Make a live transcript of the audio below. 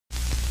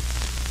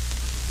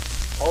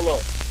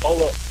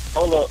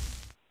hold up.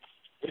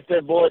 It's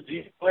that boy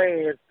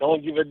G-Planz.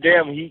 Don't give a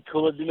damn. He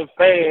cooler than a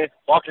fan.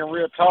 Walking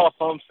real tall,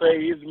 some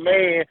say he's a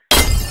man.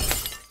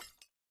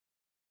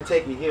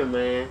 Take me here,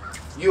 man.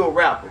 You a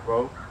rapper,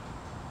 bro.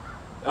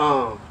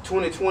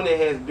 2020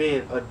 has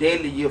been a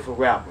deadly year for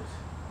rappers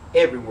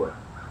everywhere.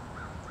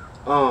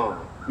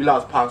 We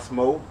lost Pop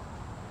Smoke,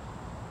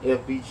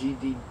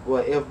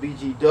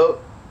 FBG Duck.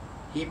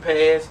 He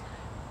passed.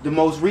 The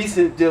most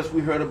recent deaths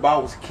we heard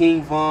about was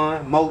King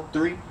Von, Mo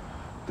 3.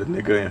 The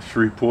nigga in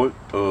Shreveport.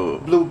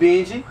 Blue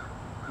Benji.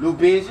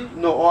 You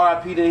know,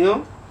 R.I.P. to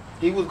him.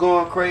 He was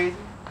going crazy.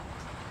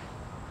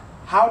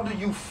 How do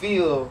you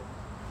feel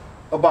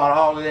about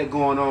all of that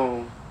going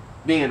on,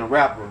 being a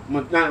rapper?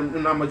 Now,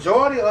 the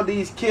majority of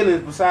these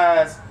killings,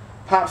 besides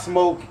Pop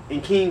Smoke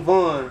and King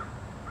Von,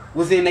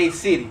 was in their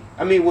city.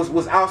 I mean,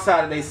 was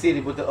outside of their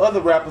city, but the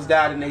other rappers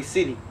died in their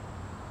city.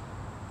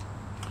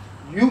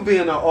 You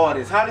being an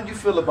artist, how did you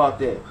feel about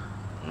that?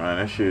 Man,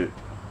 that shit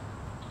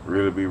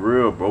really be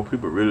real, bro.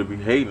 People really be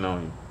hating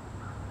on you.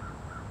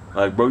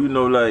 Like, bro, you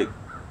know, like,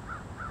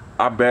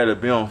 I barely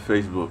be on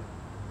Facebook.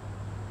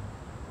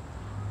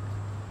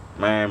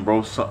 Man,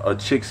 bro, a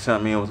chick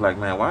sent me and was like,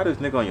 man, why this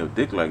nigga on your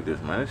dick like this,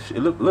 man? This shit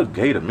look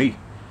gay to me.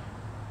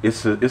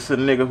 It's a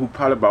nigga who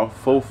probably about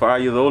 4 or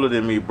 5 years older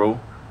than me, bro.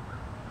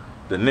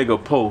 The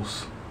nigga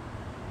posts,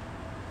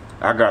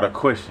 I got a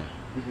question.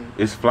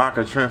 It's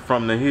Flocka Trent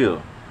from the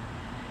Hill.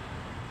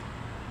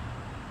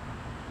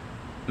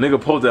 Nigga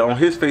posted on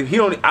his face.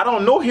 I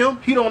don't know him.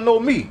 He don't know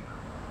me.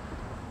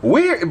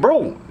 Weird,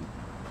 bro.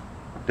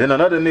 Then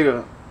another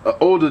nigga, an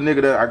older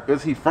nigga that I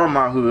guess he from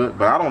my hood,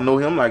 but I don't know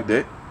him like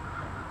that.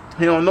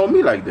 He don't know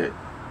me like that.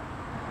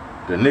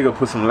 The nigga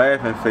put some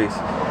laughing face.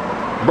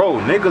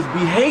 Bro, niggas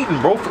be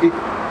hating, bro.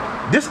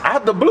 This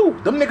out the blue.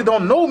 Them niggas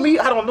don't know me.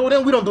 I don't know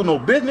them. We don't do no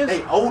business.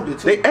 They older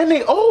too.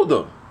 They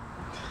older.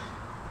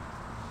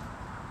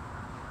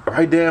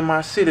 Right there in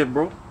my city,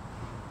 bro.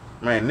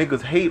 Man,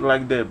 niggas hate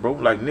like that, bro.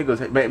 Like, niggas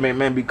hate,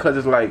 man, because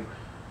it's like,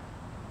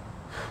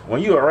 when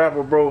you a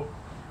rapper, bro,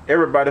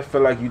 everybody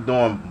feel like you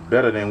doing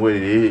better than what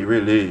it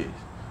really is.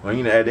 When,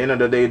 you know, at the end of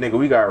the day, nigga,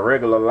 we got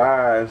regular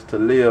lives to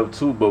live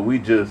too, but we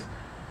just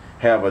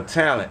have a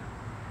talent.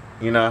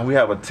 You know, we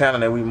have a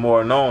talent that we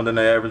more known than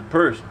the average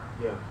person.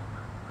 Yeah.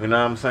 You know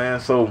what I'm saying?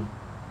 So,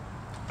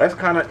 that's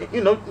kind of,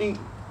 you know,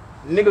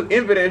 nigga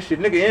envy that shit.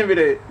 Nigga envy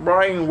that, bro,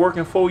 I ain't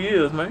working 4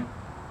 years, man.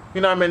 You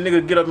know what I mean?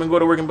 Nigga get up and go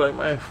to work and be like,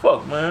 man,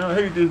 fuck, man, I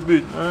hate this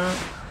bitch, man.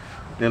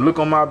 Then look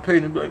on my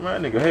page and be like,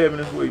 man, nigga having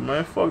this way,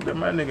 man, fuck that,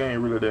 man, nigga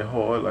ain't really that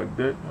hard like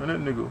that. Man, that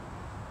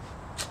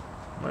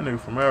nigga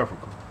from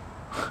Africa.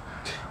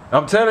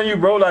 I'm telling you,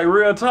 bro, like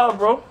real talk,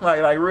 bro.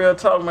 Like real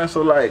talk, man.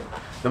 So like,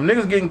 them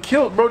niggas getting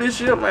killed, bro, this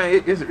year,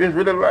 man, it's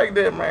really like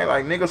that, man.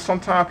 Like, niggas,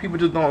 sometimes people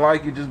just don't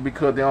like you just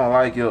because they don't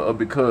like you or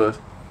because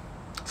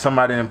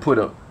somebody didn't put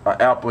an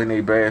apple in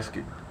their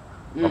basket.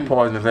 A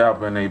poisonous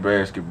apple in their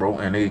basket, bro,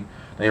 and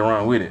they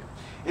run with it.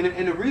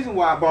 And the reason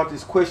why I brought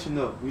this question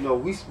up, you know,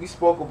 we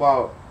spoke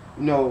about,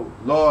 you know,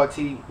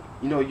 loyalty.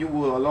 You know, you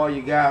were a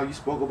loyal guy. You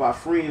spoke about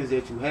friends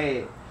that you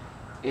had.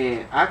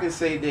 And I can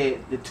say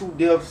that the two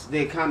deaths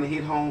that kind of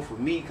hit home for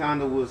me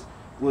kind of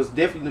was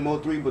definitely the Mo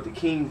 3, but the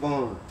King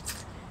Von.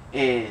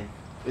 And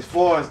as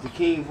far as the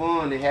King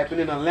Von that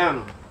happened in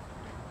Atlanta,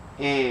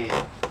 and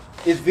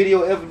it's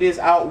video evidence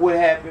out what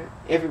happened,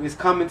 it's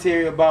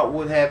commentary about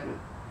what happened.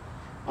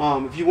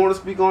 If you want to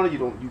speak on it,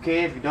 you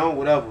can. If you don't,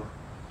 whatever.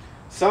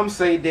 Some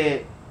say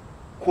that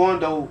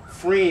Quando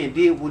friend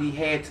did what he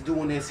had to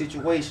do in that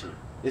situation.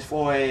 As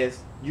far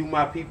as, you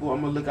my people, I'm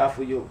gonna look out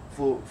for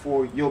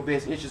your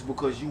best interest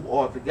because you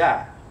are the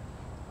guy.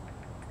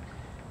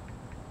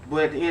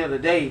 But at the end of the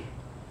day,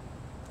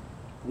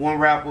 one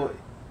rapper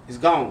is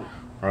gone.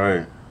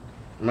 Right.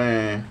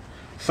 Man,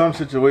 some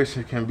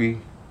situations can be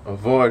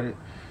avoided.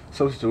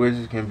 Some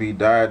situations can be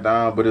died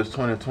down, but it's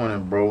 2020,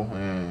 bro,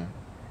 and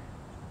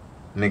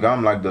nigga,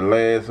 I'm like the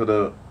last of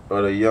the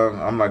young,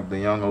 I'm like the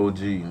young OG,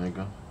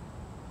 nigga.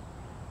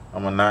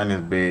 I'm a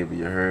 90s baby,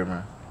 you heard me?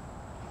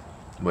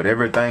 But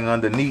everything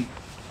underneath,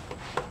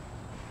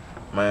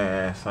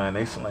 man, son,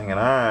 they slinging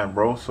iron,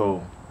 bro.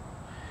 So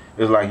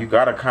it's like you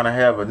gotta kind of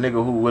have a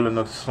nigga who willing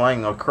to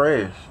sling or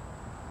crash,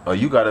 or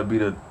you gotta be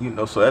the, you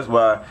know. So that's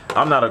why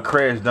I'm not a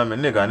crash dummy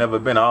nigga.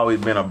 I always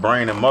been a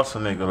brain and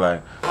muscle nigga.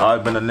 Like, I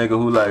always been a nigga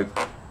who, like,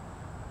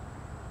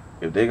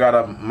 if they got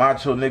a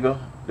macho nigga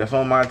that's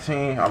on my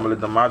team, I'm gonna let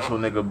the macho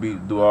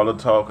nigga do all the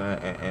talking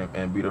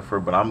and be the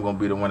first, but I'm gonna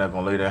be the one that's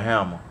gonna lay the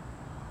hammer.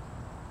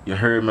 You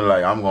heard me?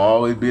 Like, I'm gonna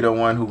always be the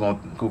one who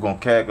gonna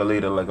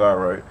calculate it. Like, all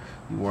right,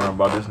 you worrying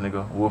about this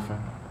nigga woofing?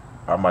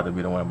 I'm about to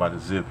be the one about to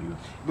zip you.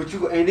 But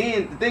and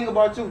then the thing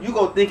about you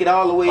gonna think it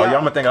all the way out. Yeah,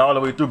 I'm gonna think it all the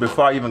way through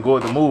before I even go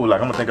to the move.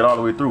 Like, I'm gonna think it all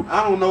the way through.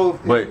 I don't know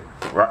if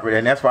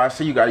and that's why I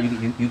say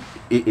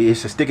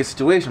it's a sticky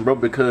situation, bro,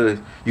 because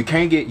you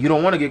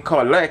don't want to get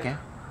caught lacking,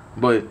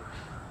 but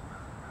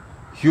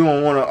you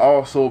don't want to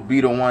also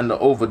be the one to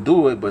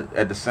overdo it. But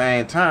at the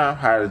same time,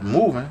 how it's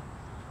moving,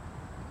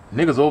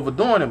 niggas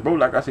overdoing it, bro.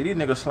 Like I said, these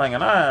niggas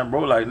slinging iron,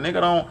 bro. Like,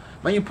 nigga, don't,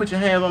 man, you put your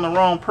hands on the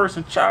wrong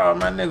person, child,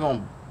 man, nigga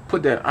gonna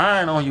put that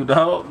iron on you,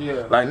 dog.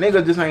 Yeah. Like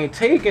niggas just ain't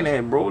taking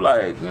it, bro.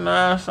 Like, you know what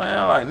I'm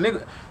saying?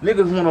 Like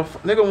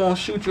niggas wanna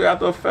shoot you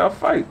after a fair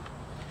fight.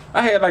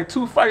 I had like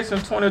 2 fights in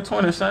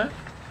 2020, son.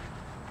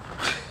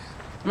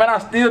 Man, I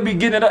still be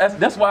getting it up.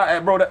 That's why,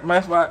 bro.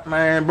 That's why,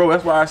 man, bro.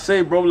 That's why I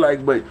say, bro.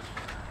 Like, but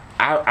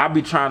I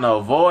be trying to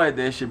avoid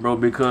that shit, bro,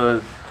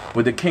 because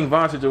with the King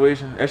Von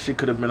situation, that shit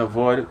could have been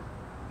avoided.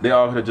 They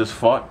all could have just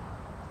fought.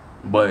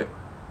 But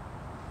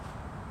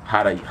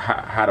how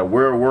the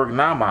world work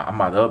now, I'm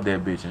about to up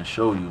that bitch and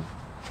show you.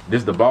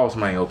 This the boss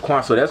man.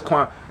 So that's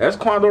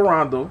Quando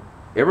Rondo.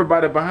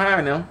 Everybody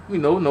behind them, you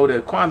know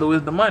that Quando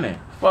is the money.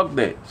 Fuck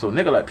that. So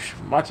nigga like,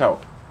 watch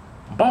out,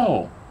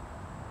 ball.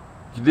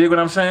 You dig what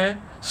I'm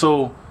saying?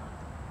 So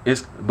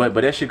it's but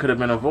that shit could have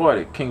been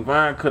avoided. King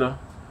Von could have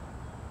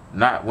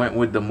not went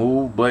with the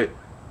move, but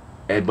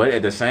at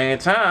the same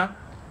time,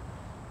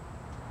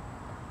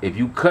 if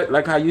you cut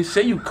like how you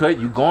say you cut,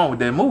 you going with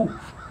that move.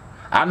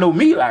 I know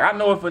me, like I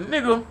know if a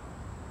nigga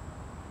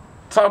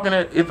talking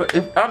if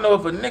I know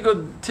if a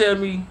nigga tell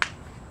me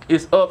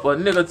it's up, a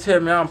nigga tell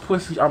me I'm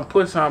pussy,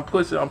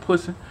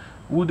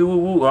 woo doo woo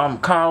woo, I'm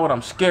cold,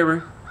 I'm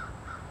scary.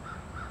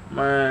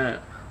 Man,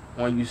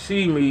 when you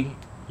see me,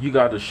 you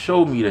got to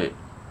show me that.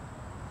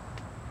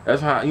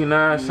 That's how, you know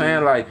what I'm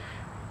saying? Like,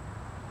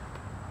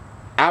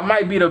 I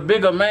might be the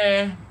bigger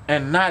man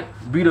and not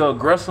be the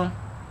aggressor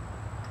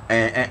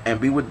and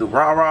be with the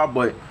rah-rah,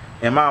 but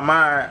in my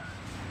mind,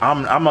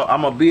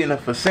 I'm be in the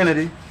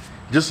vicinity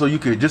just so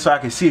I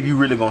can see if you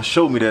really gonna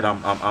show me that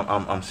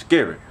I'm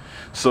scary.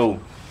 So,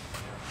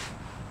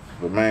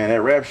 but man,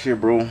 that rap shit,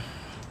 bro.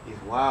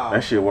 It's wild.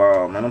 That shit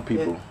wild, man. Them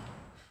people.